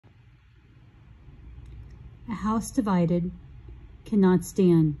A house divided cannot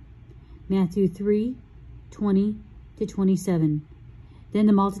stand. Matthew 3:20-27. Then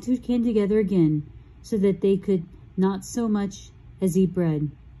the multitude came together again, so that they could not so much as eat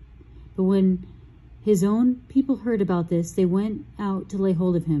bread. But when his own people heard about this, they went out to lay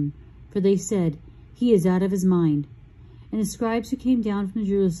hold of him, for they said, "He is out of his mind." And the scribes who came down from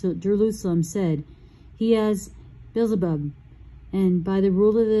Jerusalem said, "He has Beelzebub, and by the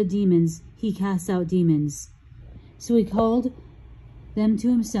rule of the demons he casts out demons." So he called them to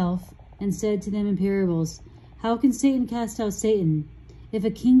himself and said to them in parables, "How can Satan cast out Satan? If a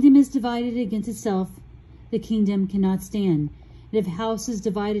kingdom is divided against itself, the kingdom cannot stand. And if a house is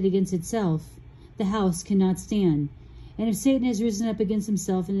divided against itself, the house cannot stand. And if Satan has risen up against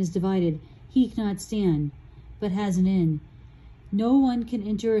himself and is divided, he cannot stand, but has an end. No one can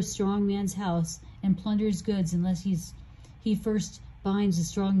enter a strong man's house and plunder his goods unless he first binds the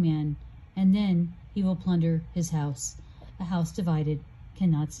strong man, and then he will plunder his house. A house divided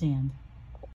cannot stand."